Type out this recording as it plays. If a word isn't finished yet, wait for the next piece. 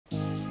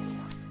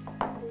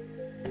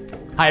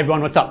Hi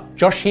everyone, what's up?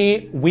 Josh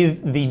here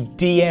with the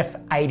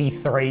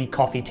DF83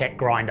 coffee tech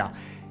grinder.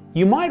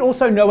 You might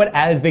also know it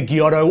as the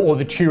Giotto or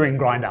the Turing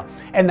grinder,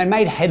 and they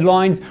made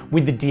headlines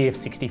with the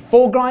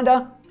DF64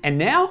 grinder, and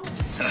now?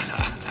 That's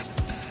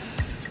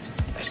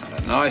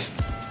not a knife.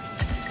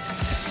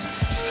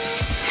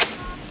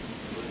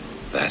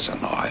 That's a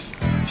knife.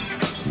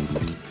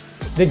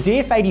 The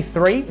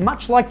DF83,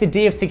 much like the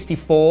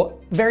DF64,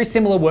 very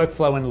similar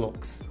workflow and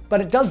looks, but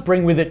it does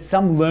bring with it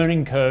some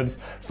learning curves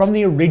from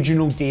the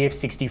original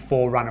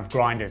DF64 run of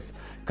grinders,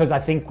 because I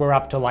think we're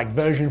up to like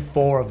version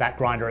 4 of that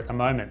grinder at the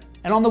moment.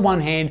 And on the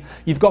one hand,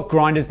 you've got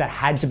grinders that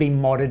had to be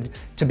modded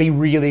to be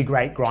really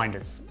great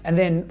grinders. And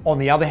then on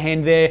the other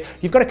hand there,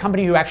 you've got a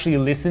company who actually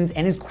listens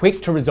and is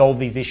quick to resolve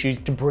these issues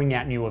to bring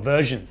out newer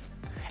versions.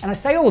 And I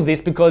say all of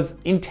this because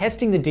in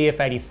testing the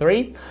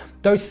DF83,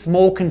 those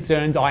small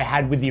concerns I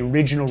had with the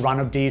original run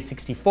of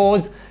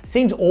DF64s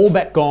seemed all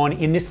but gone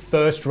in this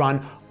first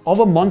run of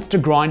a monster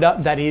grinder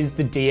that is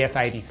the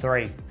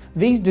DF83.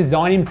 These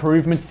design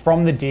improvements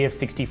from the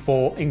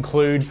DF64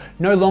 include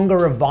no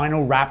longer a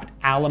vinyl wrapped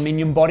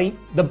aluminium body.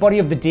 The body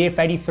of the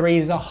DF83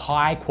 is a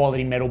high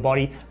quality metal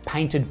body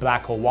painted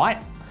black or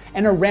white.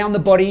 And around the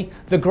body,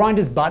 the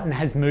grinder's button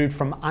has moved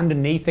from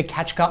underneath the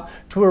catch cup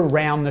to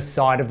around the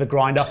side of the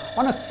grinder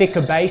on a thicker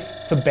base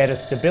for better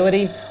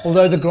stability,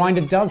 although the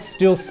grinder does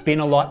still spin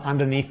a lot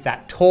underneath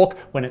that torque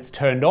when it's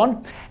turned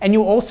on. And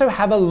you'll also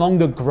have a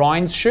longer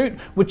grind chute,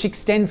 which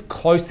extends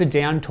closer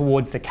down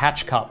towards the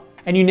catch cup.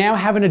 And you now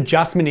have an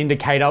adjustment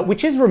indicator,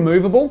 which is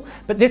removable,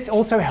 but this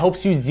also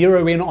helps you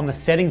zero in on the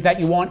settings that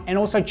you want and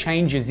also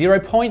change your 0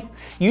 point.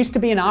 It used to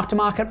be an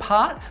aftermarket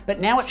part,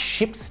 but now it's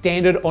shipped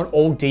standard on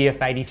all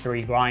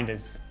DF83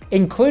 grinders.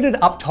 Included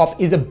up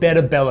top is a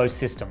better bellows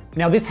system.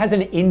 Now this has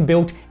an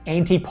inbuilt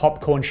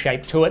anti-popcorn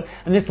shape to it,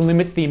 and this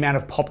limits the amount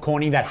of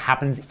popcorning that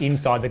happens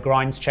inside the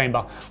grinds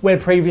chamber, where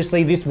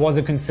previously this was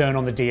a concern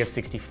on the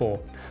DF64.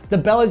 The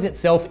bellows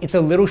itself, it's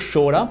a little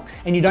shorter,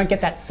 and you don't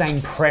get that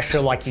same pressure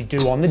like you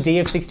do on the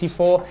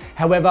DF64.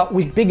 However,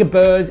 with bigger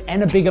burrs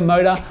and a bigger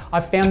motor,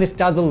 I found this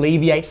does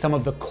alleviate some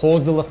of the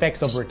causal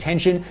effects of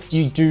retention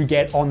you do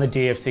get on the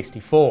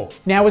DF64.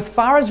 Now, as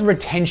far as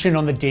retention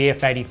on the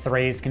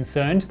DF83 is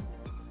concerned,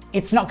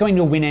 it's not going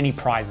to win any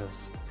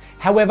prizes.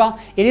 However,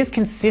 it is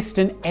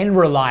consistent and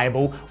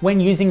reliable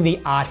when using the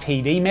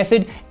RTD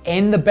method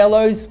and the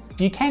bellows.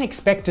 You can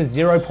expect a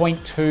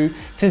 0.2 to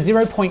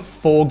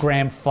 0.4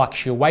 gram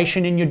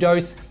fluctuation in your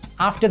dose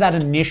after that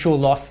initial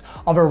loss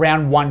of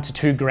around 1 to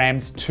 2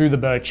 grams to the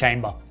burr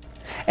chamber.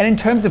 And in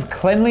terms of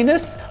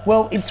cleanliness,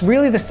 well, it's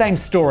really the same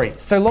story.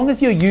 So long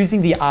as you're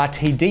using the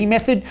RTD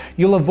method,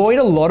 you'll avoid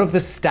a lot of the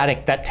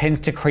static that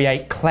tends to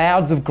create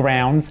clouds of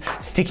grounds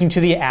sticking to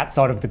the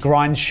outside of the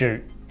grind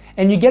chute.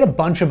 And you get a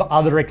bunch of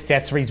other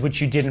accessories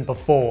which you didn't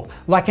before,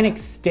 like an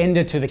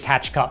extender to the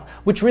catch cup,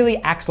 which really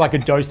acts like a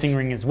dosing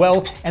ring as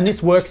well, and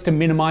this works to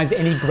minimize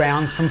any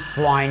grounds from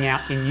flying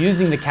out in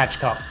using the catch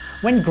cup.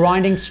 When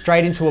grinding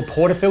straight into a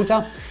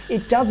portafilter,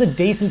 it does a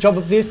decent job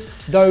of this,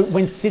 though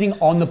when sitting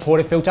on the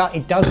portafilter,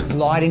 it does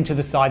slide into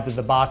the sides of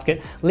the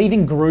basket,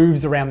 leaving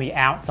grooves around the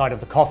outside of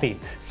the coffee.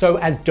 So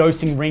as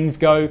dosing rings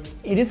go,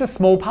 it is a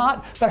small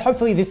part, but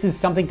hopefully this is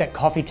something that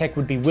Coffee Tech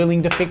would be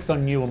willing to fix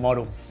on newer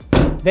models.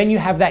 Then you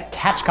have that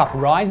catch cup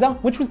riser,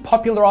 which was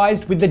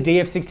popularized with the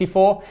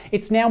DF64.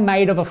 It's now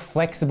made of a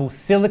flexible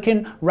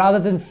silicone rather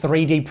than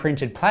 3D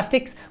printed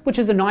plastics, which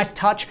is a nice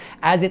touch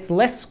as it's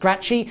less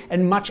scratchy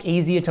and much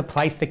easier to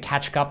place the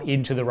catch cup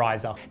into the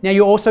riser. Now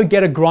you also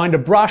get a grinder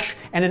brush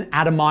and an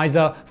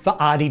atomizer for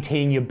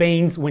RDTing your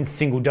beans when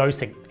single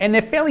dosing. And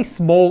they're fairly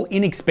small,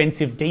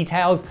 inexpensive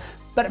details,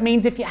 but it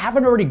means if you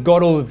haven't already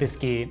got all of this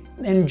gear,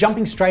 then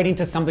jumping straight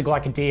into something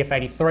like a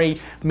DF83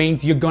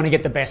 means you're gonna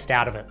get the best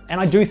out of it. And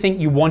I do think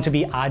you want to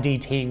be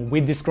RDTing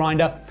with this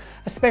grinder,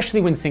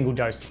 especially when single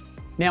dosing.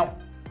 Now,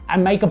 I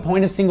make a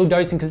point of single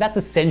dosing because that's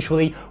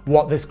essentially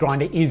what this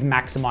grinder is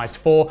maximized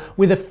for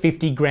with a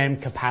 50 gram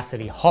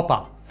capacity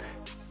hopper.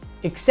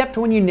 Except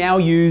when you now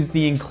use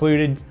the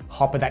included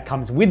hopper that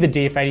comes with the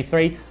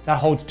DF83 that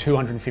holds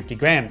 250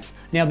 grams.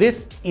 Now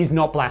this is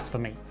not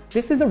blasphemy.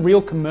 This is a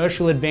real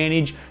commercial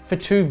advantage for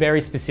two very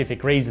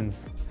specific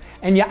reasons.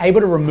 And you're able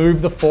to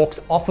remove the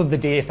forks off of the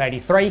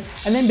DF83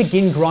 and then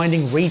begin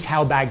grinding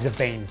retail bags of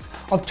beans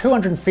of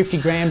 250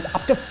 grams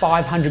up to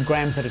 500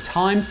 grams at a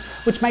time,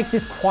 which makes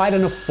this quite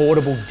an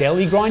affordable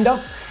deli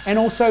grinder. And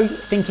also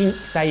thinking,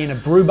 say in a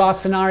brew bar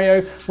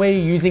scenario where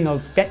you're using a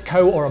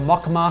Vetco or a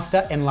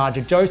Mockmaster in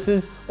larger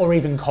doses or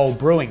even cold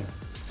brewing.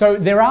 So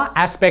there are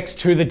aspects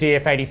to the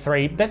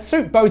DF83 that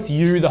suit both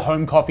you, the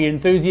home coffee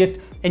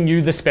enthusiast, and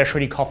you, the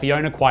specialty coffee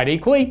owner, quite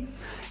equally.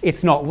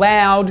 It's not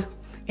loud,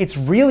 it's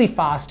really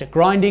fast at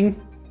grinding.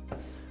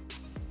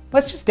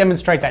 Let's just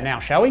demonstrate that now,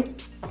 shall we?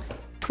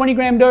 20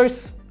 gram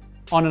dose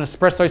on an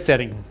espresso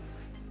setting.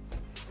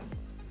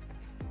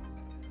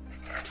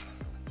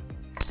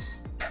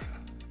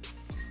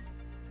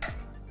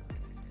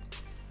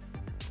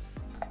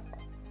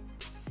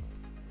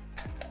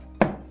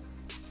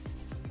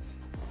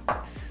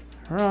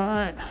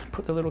 Right,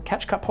 put the little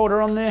catch cup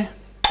holder on there.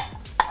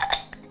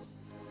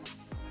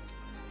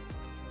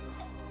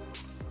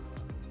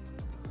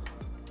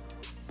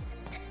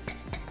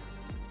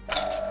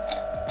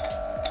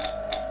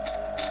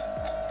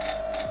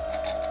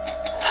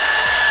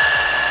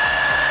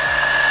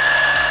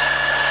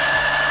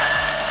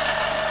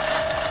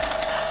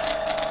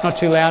 Not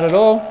too loud at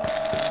all.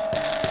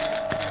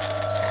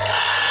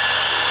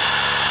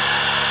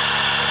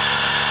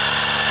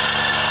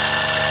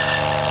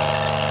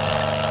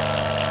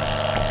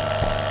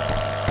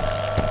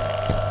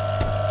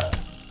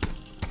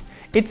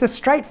 It's a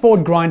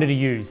straightforward grinder to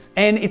use,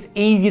 and it's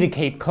easy to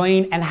keep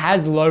clean and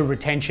has low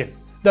retention,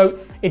 though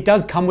it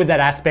does come with that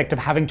aspect of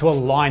having to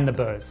align the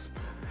burrs.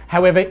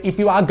 However, if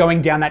you are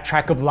going down that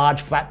track of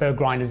large flat burr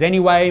grinders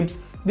anyway,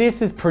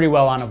 this is pretty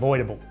well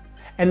unavoidable.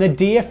 And the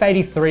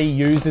DF83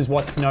 uses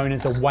what's known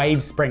as a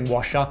wave spring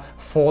washer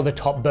for the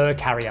top burr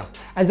carrier,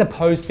 as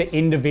opposed to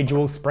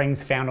individual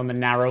springs found on the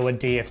narrower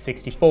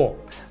DF64.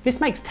 This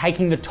makes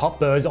taking the top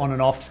burrs on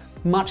and off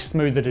much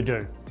smoother to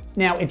do.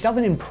 Now, it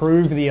doesn't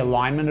improve the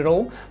alignment at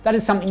all. That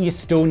is something you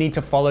still need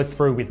to follow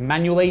through with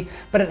manually,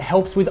 but it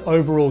helps with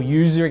overall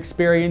user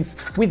experience,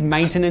 with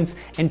maintenance,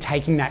 and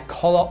taking that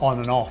collar on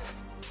and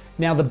off.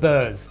 Now the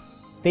burrs.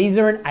 These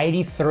are an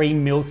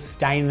 83mm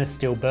stainless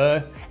steel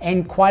burr,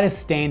 and quite a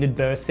standard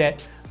burr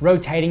set,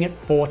 rotating at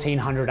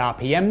 1400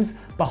 RPMs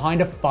behind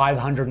a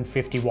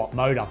 550 watt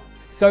motor.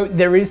 So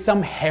there is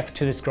some heft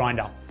to this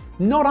grinder.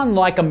 Not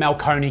unlike a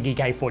Malkonig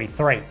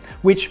EK43,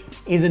 which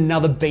is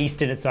another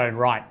beast in its own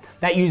right.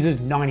 That uses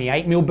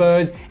 98mm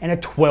burrs and a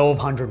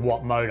 1200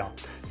 watt motor.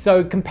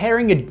 So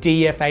comparing a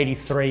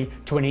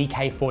DF83 to an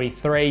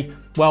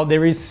EK43, well,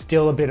 there is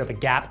still a bit of a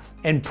gap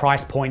and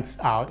price points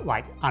are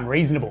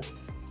unreasonable.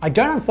 I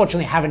don't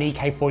unfortunately have an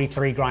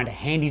EK43 grinder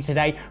handy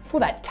today for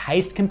that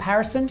taste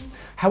comparison.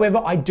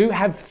 However, I do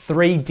have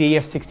 3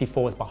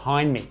 DF64s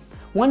behind me.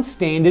 1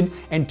 standard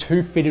and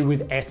 2 fitted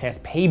with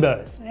SSP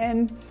burrs.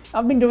 And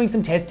I've been doing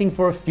some testing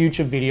for a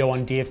future video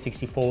on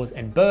DF64s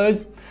and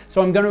burrs,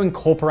 so I'm going to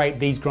incorporate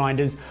these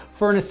grinders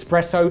for an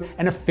espresso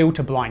and a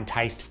filter blind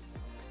taste.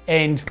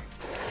 And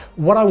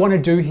what I want to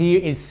do here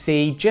is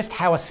see just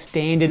how a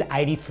standard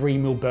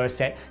 83mm burr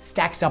set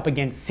stacks up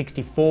against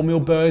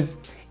 64mm burrs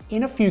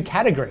in a few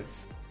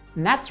categories.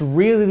 And that's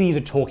really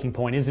the talking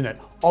point, isn't it,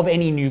 of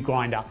any new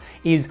grinder,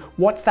 is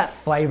what's that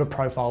flavor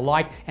profile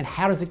like and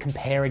how does it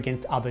compare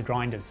against other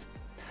grinders?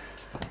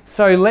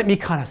 So let me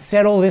kind of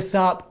settle this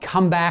up,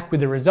 come back with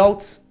the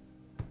results.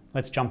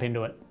 Let's jump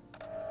into it.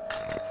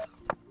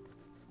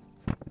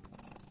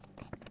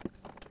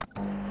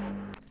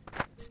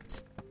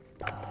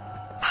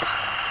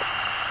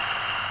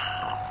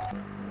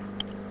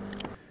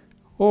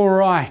 All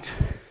right,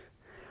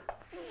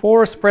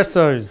 4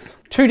 espressos,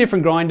 2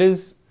 different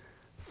grinders,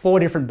 4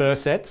 different burr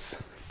sets,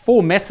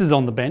 4 messes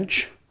on the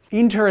bench.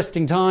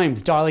 Interesting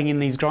times dialing in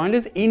these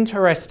grinders,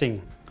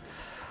 interesting.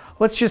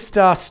 Let's just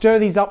stir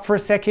these up for a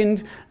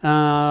second.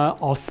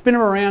 I'll spin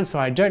them around so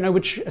I don't know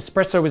which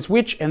espresso is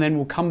which, and then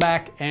we'll come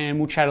back and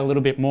we'll chat a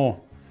little bit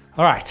more.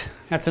 All right,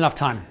 that's enough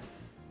time.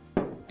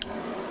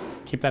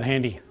 Keep that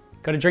handy.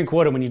 Got to drink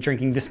water when you're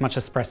drinking this much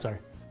espresso.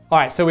 All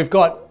right, so we've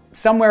got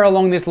somewhere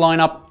along this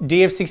lineup,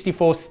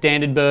 DF64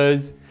 standard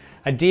burrs,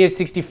 a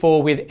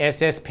DF64 with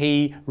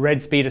SSP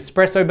red speed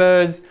espresso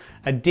burrs,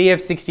 a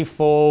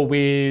DF64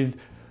 with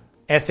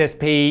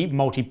SSP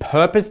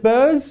multi-purpose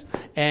burrs,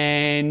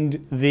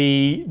 and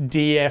the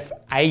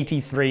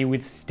DF83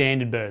 with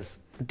standard burrs.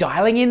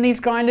 Dialing in these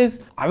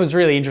grinders, I was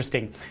really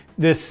interesting.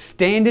 The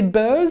standard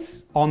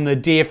burrs on the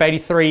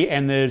DF83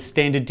 and the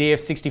standard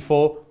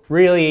DF64,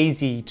 really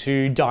easy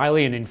to dial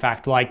in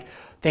fact. Like,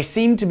 they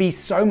seem to be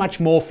so much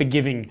more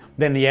forgiving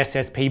than the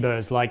SSP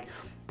burrs. Like,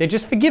 they're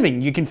just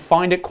forgiving. You can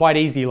find it quite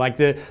easy. Like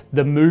the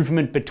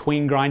movement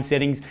between grind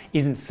settings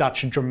isn't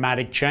such a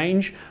dramatic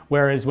change.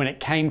 Whereas when it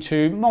came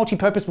to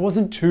multi-purpose,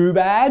 wasn't too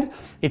bad.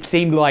 It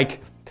seemed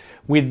like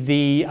with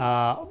the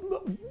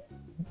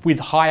with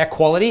higher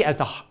quality, as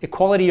the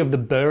quality of the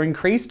burr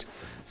increased,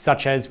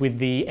 such as with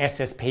the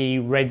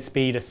SSP red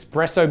speed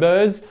espresso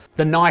burrs,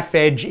 the knife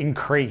edge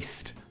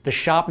increased, the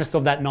sharpness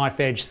of that knife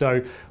edge.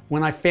 So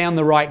when I found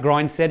the right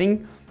grind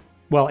setting,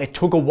 well, it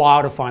took a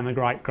while to find the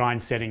right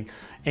grind setting.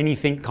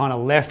 Anything kind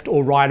of left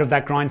or right of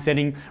that grind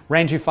setting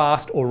ran too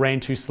fast or ran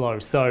too slow.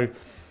 So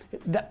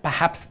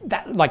perhaps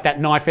that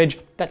knife edge,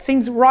 that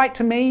seems right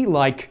to me.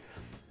 Like,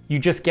 you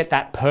just get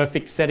that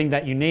perfect setting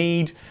that you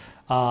need,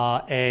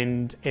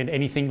 and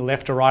anything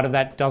left or right of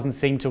that doesn't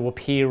seem to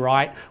appear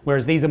right.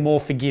 Whereas these are more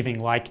forgiving.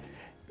 Like,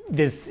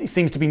 it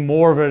seems to be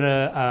more of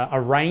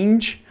a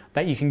range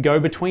that you can go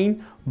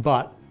between,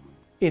 but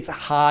it's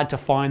hard to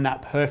find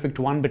that perfect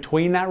one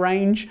between that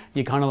range.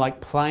 You're kind of like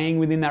playing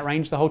within that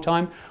range the whole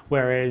time.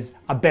 Whereas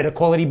a better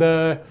quality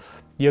burr,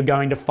 you're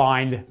going to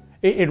find,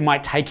 it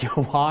might take you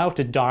a while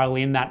to dial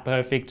in that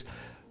perfect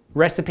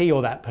recipe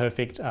or that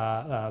perfect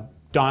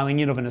dialing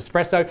in of an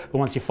espresso. But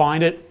once you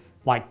find it,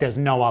 like, there's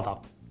no other.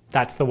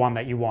 That's the one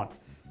that you want.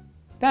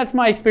 That's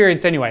my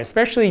experience anyway,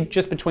 especially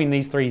just between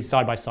these 3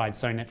 side by side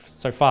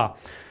so far.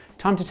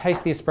 Time to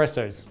taste the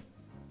espressos.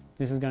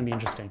 This is going to be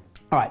interesting.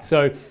 All right,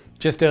 so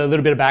just a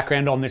little bit of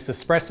background on this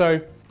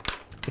espresso.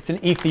 It's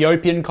an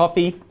Ethiopian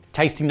coffee,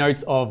 tasting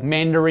notes of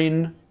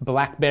mandarin,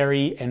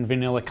 blackberry, and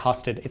vanilla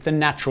custard. It's a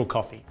natural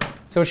coffee.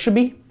 So it should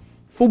be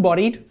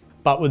full-bodied,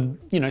 but with,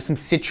 some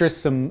citrus,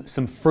 some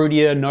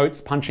fruitier notes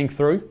punching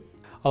through.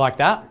 I like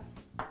that.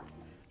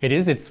 It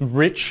is, it's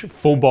rich,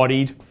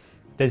 full-bodied.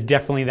 There's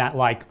definitely that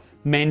like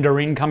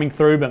mandarin coming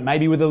through, but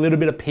maybe with a little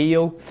bit of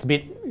peel. It's a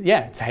bit,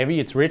 yeah, it's heavy,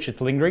 it's rich, it's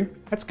lingering.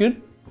 That's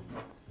good.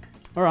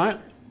 All right.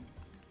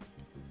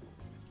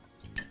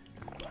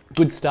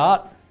 Good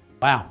start.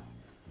 Wow.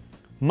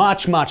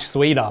 Much, much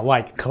sweeter,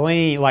 like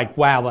clean, like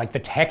wow, like the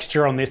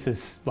texture on this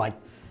is like,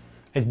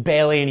 there's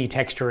barely any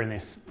texture in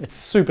this. It's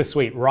super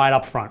sweet right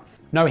up front.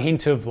 No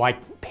hint of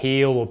like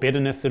peel or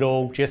bitterness at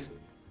all, just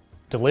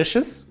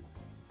delicious.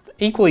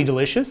 Equally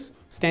delicious.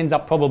 Stands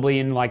up probably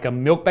in like a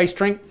milk-based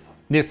drink.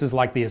 This is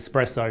like the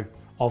espresso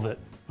of it.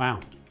 Wow.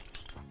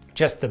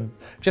 Just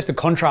the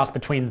contrast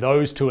between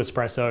those two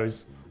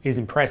espressos is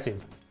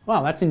impressive.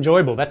 Wow, that's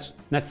enjoyable. That's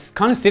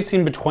kind of sits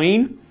in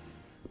between,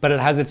 but it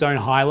has its own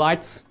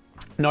highlights.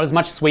 Not as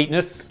much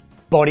sweetness,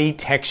 body,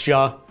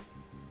 texture.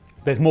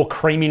 There's more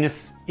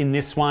creaminess in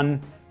this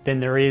one than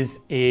there is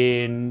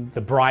in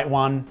the bright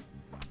one.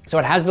 So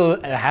it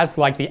has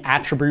like the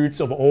attributes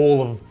of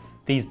all of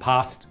these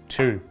past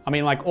two. I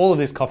mean, like all of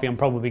this coffee I'm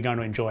probably going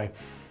to enjoy.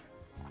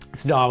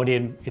 It's dialed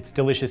in, it's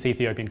delicious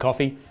Ethiopian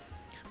coffee,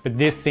 but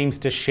this seems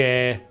to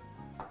share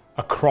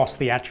across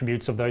the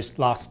attributes of those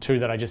last two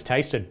that I just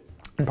tasted.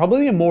 And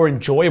probably a more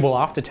enjoyable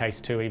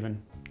aftertaste too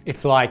even.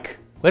 It's like,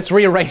 let's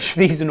rearrange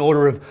these in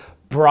order of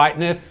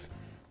brightness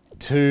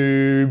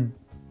to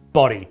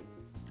body.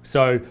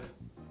 So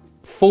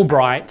full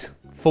bright,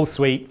 full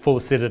sweet, full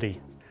acidity.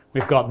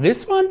 We've got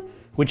this one,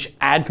 which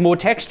adds more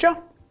texture,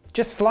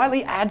 just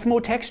slightly adds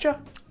more texture.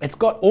 It's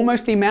got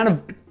almost the amount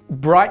of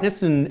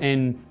brightness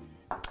and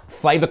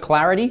flavor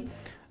clarity,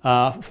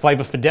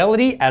 flavor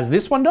fidelity as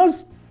this one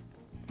does.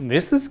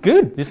 This is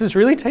good. This is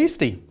really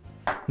tasty.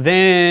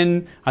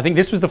 Then I think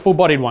this was the full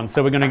bodied one.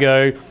 So we're gonna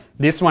go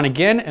this one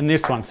again and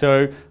this one.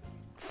 So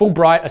full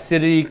bright,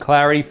 acidity,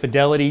 clarity,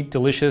 fidelity,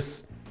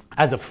 delicious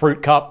as a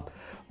fruit cup.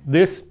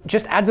 This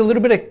just adds a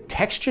little bit of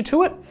texture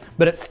to it,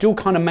 but it still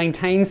kind of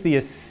maintains the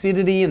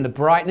acidity and the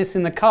brightness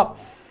in the cup.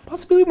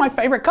 Possibly my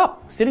favorite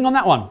cup, sitting on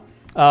that one.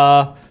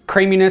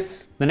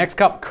 Creaminess, the next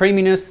cup,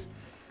 creaminess,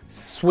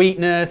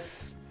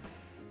 sweetness,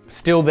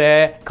 still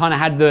there. Kind of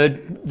had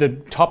the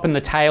top and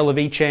the tail of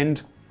each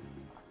end.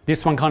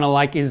 This one kind of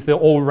like is the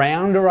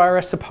all-rounder,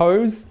 I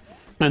suppose.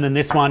 And then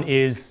this one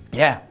is,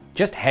 yeah,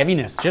 just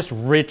heaviness, just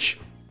rich,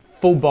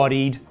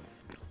 full-bodied,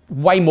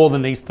 way more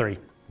than these three.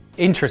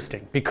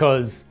 Interesting,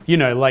 because, you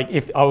know, like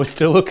if I was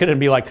to look at it and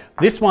be like,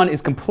 this one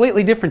is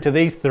completely different to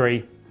these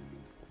three,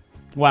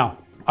 well,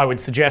 I would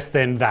suggest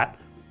then that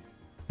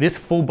this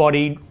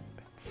full-bodied,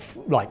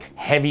 like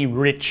heavy,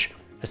 rich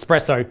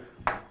espresso,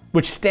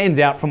 which stands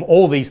out from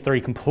all these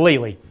three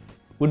completely,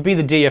 would be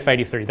the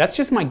DF83. That's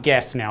just my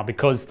guess now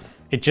because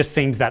it just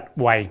seems that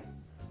way,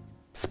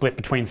 split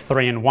between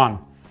 3 and 1.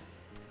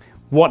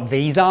 What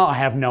these are, I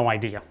have no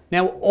idea.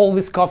 Now, all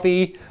this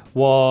coffee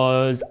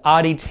was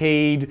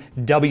RDT'd,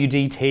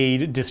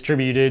 WDT'd,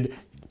 distributed,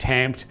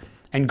 tamped,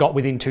 and got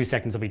within 2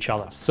 seconds of each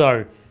other.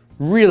 So,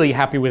 really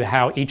happy with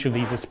how each of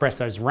these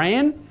espressos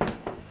ran.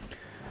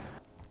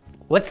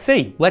 Let's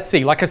see.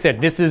 Like I said,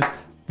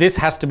 this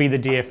has to be the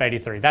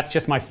DF83. That's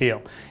just my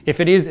feel. If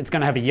it is, it's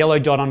gonna have a yellow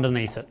dot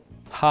underneath it.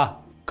 Ha,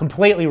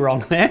 completely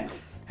wrong there.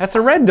 That's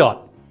a red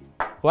dot.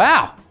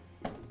 Wow.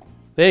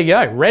 There you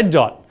go, red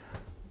dot.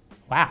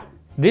 Wow.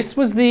 This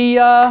was the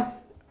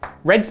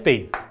red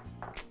speed.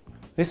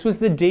 This was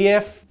the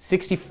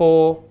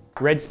DF64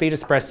 red speed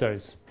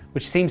espressos,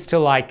 which seems to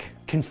like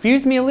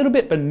confuse me a little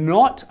bit, but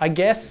not, I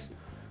guess.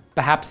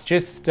 Perhaps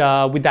just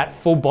with that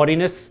full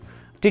bodiness,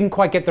 didn't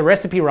quite get the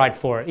recipe right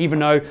for it, even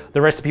though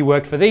the recipe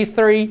worked for these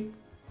three.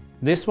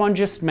 This one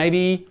just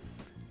maybe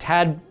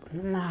tad,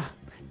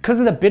 because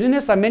of the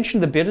bitterness, I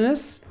mentioned the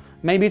bitterness,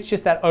 maybe it's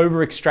just that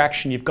over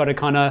extraction. You've got to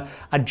kind of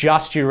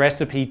adjust your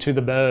recipe to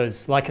the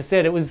Burrs. Like I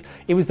said, it was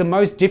the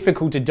most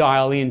difficult to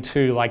dial in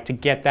to, like to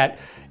get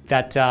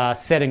that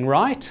setting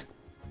right.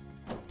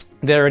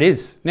 There it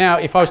is. Now,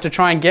 if I was to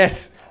try and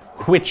guess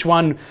which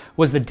one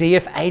was the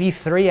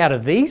DF83 out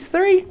of these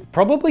three,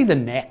 probably the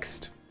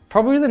next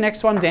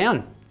one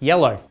down.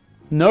 Yellow.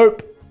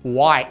 Nope,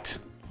 white.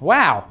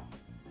 Wow.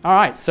 All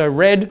right, so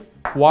red,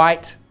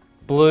 white,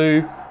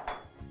 blue,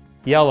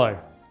 yellow,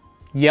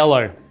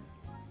 yellow.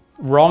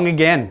 Wrong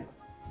again.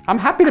 I'm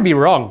happy to be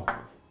wrong.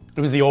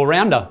 It was the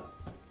all-rounder.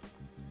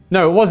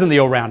 No, it wasn't the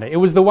all-rounder. It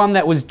was the one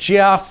that was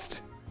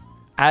just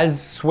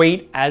as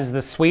sweet as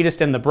the sweetest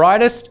and the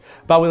brightest,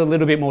 but with a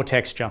little bit more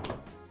texture.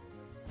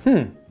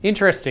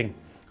 Interesting.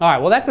 All right,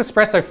 well, that's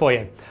espresso for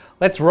you.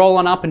 Let's roll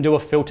on up and do a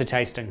filter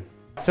tasting.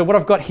 So what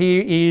I've got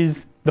here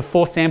is the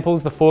 4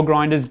 samples, the 4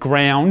 grinders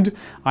ground.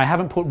 I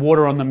haven't put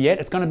water on them yet.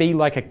 It's gonna be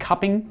like a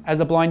cupping as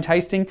a blind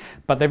tasting,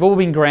 but they've all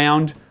been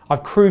ground.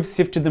 I've crude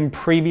sifted them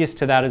previous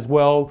to that as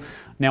well.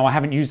 Now I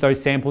haven't used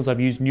those samples, I've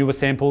used newer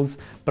samples,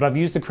 but I've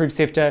used the crude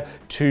sifter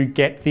to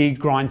get the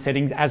grind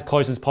settings as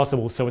close as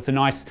possible. So it's a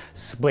nice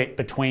split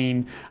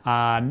between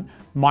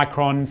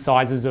micron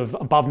sizes of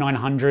above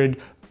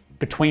 900,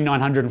 between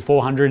 900 and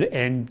 400,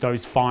 and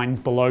those fines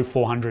below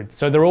 400.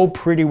 So they're all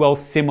pretty well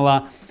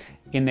similar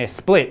in their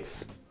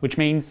splits. which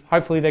means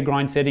hopefully their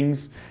grind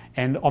settings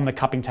and on the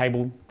cupping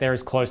table, they're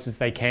as close as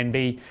they can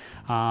be,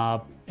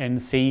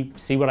 and see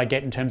what I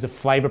get in terms of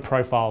flavor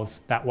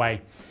profiles that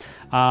way.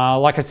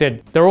 Like I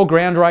said, they're all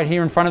ground right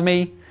here in front of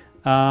me.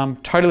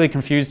 Totally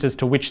confused as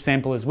to which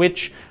sample is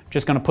which.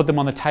 Just gonna put them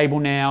on the table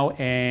now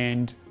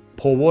and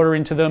pour water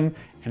into them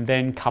and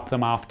then cup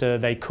them after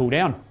they cool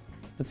down.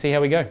 Let's see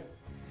how we go.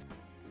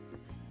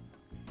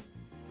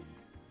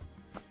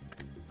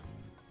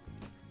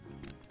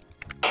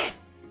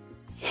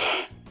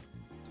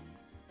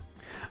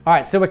 All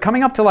right, so we're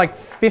coming up to like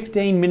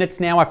 15 minutes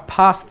now. I've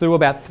passed through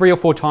about 3 or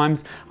 4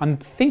 times. I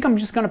think I'm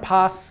just gonna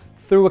pass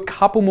through a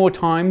couple more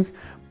times,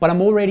 but I'm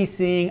already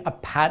seeing a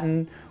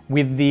pattern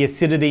with the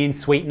acidity and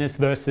sweetness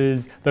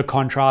versus the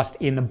contrast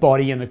in the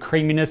body and the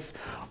creaminess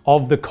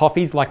of the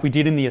coffees like we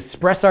did in the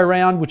espresso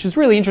round, which is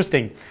really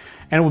interesting.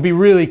 And it would be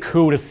really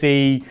cool to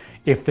see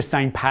if the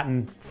same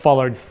pattern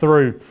followed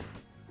through.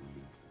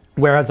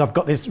 Whereas I've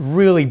got this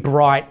really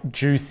bright,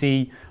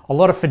 juicy, a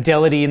lot of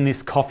fidelity in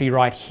this coffee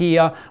right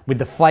here with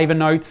the flavor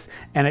notes,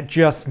 and it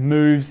just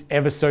moves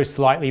ever so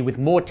slightly with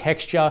more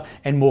texture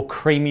and more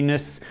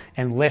creaminess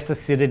and less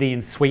acidity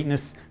and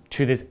sweetness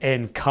to this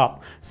end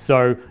cup.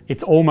 So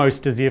it's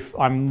almost as if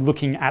I'm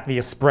looking at the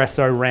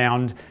espresso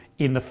round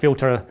in the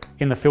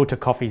filter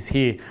coffees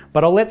here.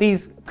 But I'll let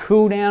these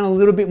cool down a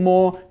little bit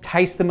more,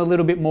 taste them a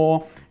little bit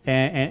more,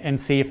 and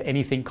see if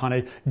anything kind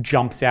of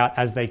jumps out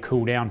as they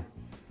cool down.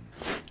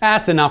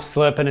 That's enough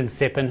slurping and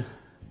sipping.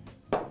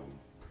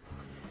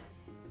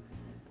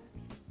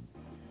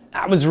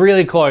 That was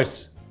really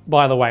close,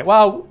 by the way.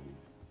 Well,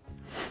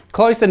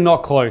 close and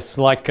not close.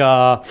 Like,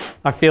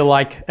 I feel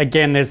like,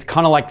 again, there's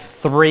kind of like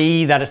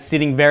 3 that are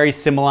sitting very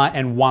similar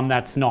and 1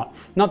 that's not.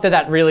 Not that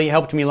that really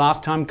helped me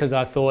last time, because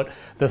I thought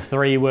the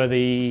 3 were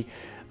the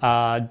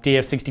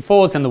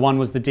DF64s and the 1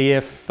 was the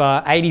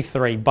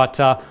DF83.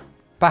 But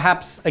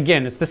perhaps,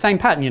 again, it's the same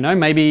pattern, you know?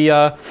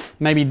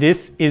 Maybe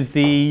this is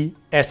the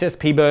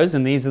SSP Burrs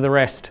and these are the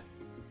rest.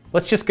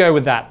 Let's just go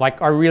with that.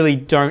 Like, I really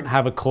don't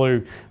have a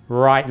clue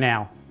right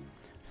now.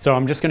 So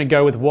I'm just gonna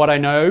go with what I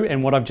know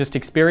and what I've just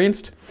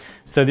experienced.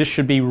 So this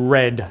should be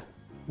red.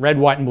 Red,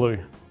 white, and blue.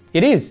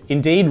 It is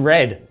indeed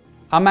red.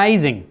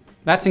 Amazing.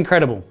 That's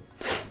incredible.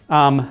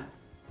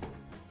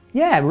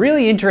 Yeah,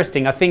 really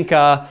interesting. I think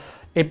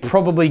it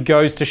probably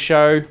goes to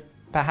show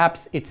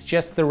perhaps it's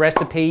just the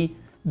recipe,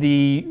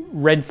 the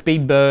red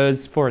speed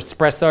Burrs for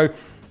espresso.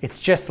 It's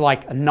just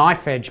like a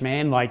knife edge,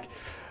 man. Like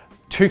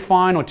too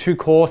fine or too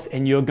coarse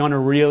and you're gonna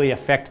really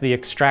affect the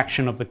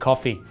extraction of the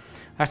coffee.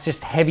 That's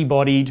just heavy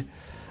bodied.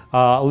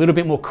 A little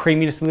bit more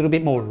creaminess, a little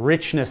bit more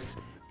richness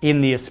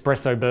in the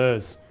espresso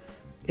Burrs.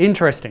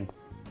 Interesting.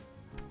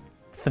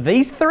 For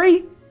these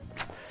 3,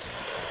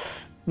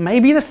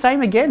 maybe the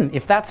same again,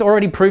 if that's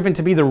already proven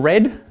to be the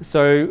red.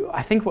 So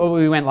I think what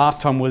we went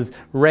last time was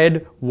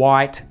red,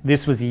 white,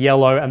 this was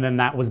yellow, and then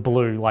that was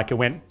blue. Like it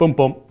went boom,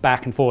 boom,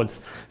 back and forwards.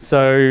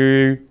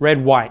 So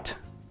red, white.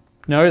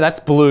 No, that's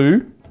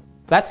blue.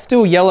 That's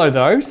still yellow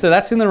though, so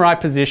that's in the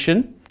right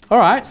position. All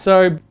right,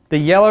 so the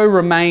yellow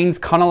remains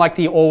kind of like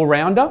the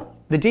all-rounder.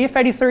 The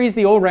DF83 is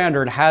the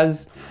all-rounder. It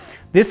has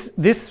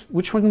this,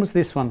 which one was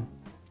this one?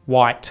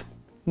 White.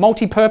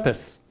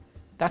 Multi-purpose.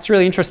 That's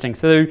really interesting.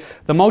 So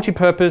the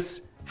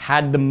multi-purpose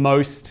had the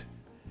most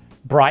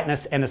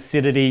brightness and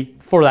acidity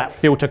for that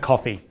filter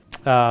coffee.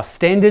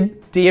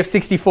 Standard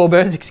DF64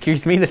 Burrs,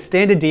 excuse me, the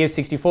standard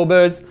DF64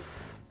 Burrs,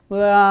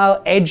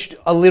 well, edged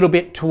a little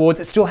bit towards,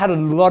 it still had a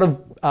lot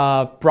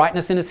of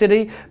brightness and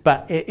acidity,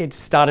 but it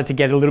started to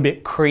get a little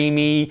bit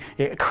creamy.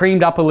 It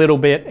creamed up a little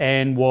bit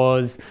and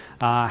was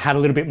had a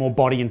little bit more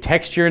body and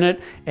texture in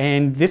it.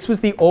 And this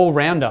was the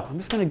all-rounder. I'm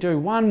just gonna do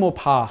one more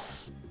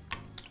pass.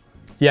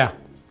 Yeah.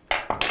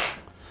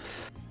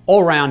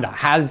 All-rounder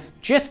has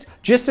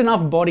just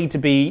enough body to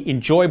be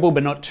enjoyable,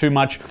 but not too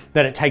much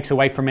that it takes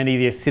away from any of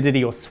the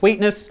acidity or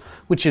sweetness,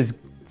 which is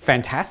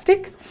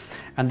fantastic.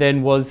 And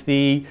then was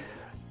the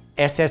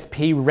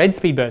SSP Red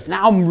Speed Burst.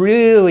 Now I'm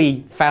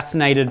really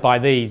fascinated by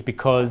these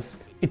because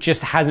it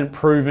just hasn't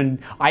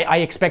proven. I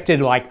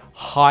expected like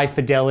high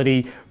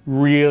fidelity,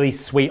 really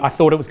sweet. I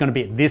thought it was going to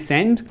be at this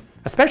end,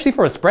 especially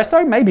for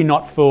espresso, maybe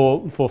not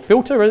for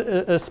filter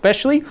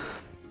especially,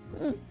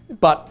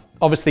 but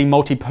obviously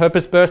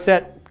multi-purpose burst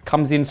set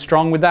comes in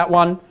strong with that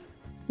one.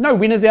 No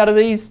winners out of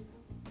these,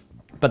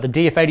 but the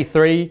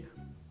DF83,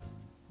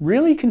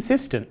 really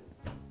consistent.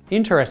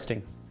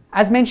 Interesting.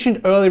 As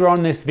mentioned earlier on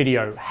in this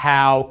video,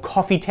 how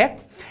coffee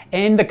tech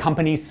and the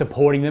companies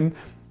supporting them,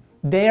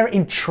 they're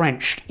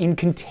entrenched in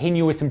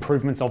continuous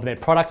improvements of their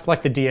products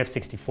like the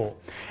DF64.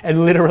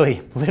 And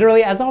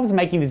literally, as I was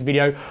making this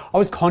video, I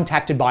was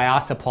contacted by our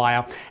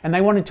supplier and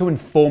they wanted to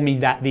inform me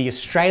that the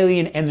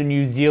Australian and the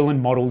New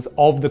Zealand models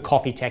of the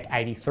Coffee Tech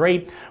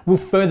 83 will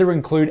further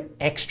include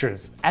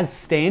extras as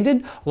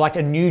standard, like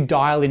a new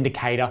dial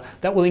indicator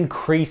that will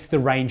increase the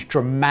range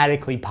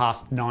dramatically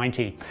past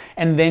 90,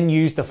 and then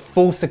use the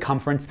full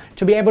circumference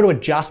to be able to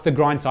adjust the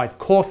grind size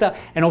coarser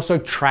and also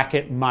track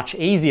it much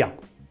easier.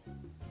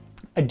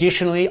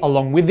 Additionally,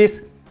 along with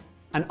this,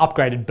 an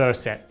upgraded burr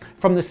set.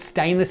 From the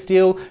stainless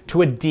steel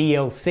to a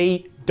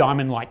DLC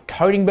diamond-like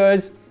coating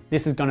burrs,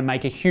 this is going to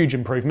make a huge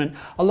improvement,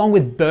 along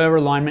with burr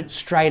alignment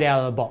straight out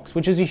of the box,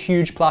 which is a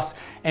huge plus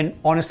and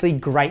honestly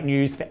great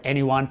news for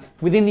anyone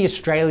within the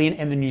Australian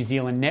and the New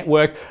Zealand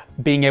network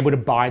being able to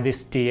buy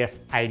this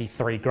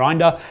DF83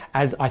 grinder,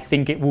 as I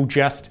think it will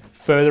just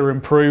further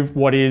improve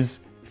what is,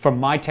 from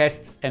my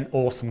tests, an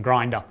awesome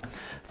grinder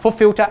for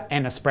filter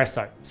and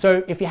espresso.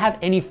 So if you have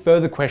any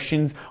further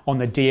questions on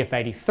the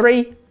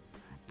DF83,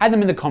 add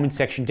them in the comment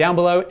section down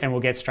below and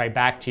we'll get straight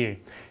back to you.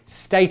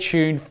 Stay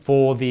tuned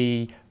for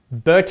the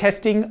burr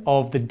testing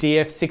of the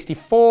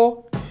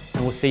DF64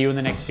 and we'll see you in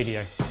the next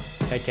video.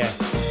 Take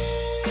care.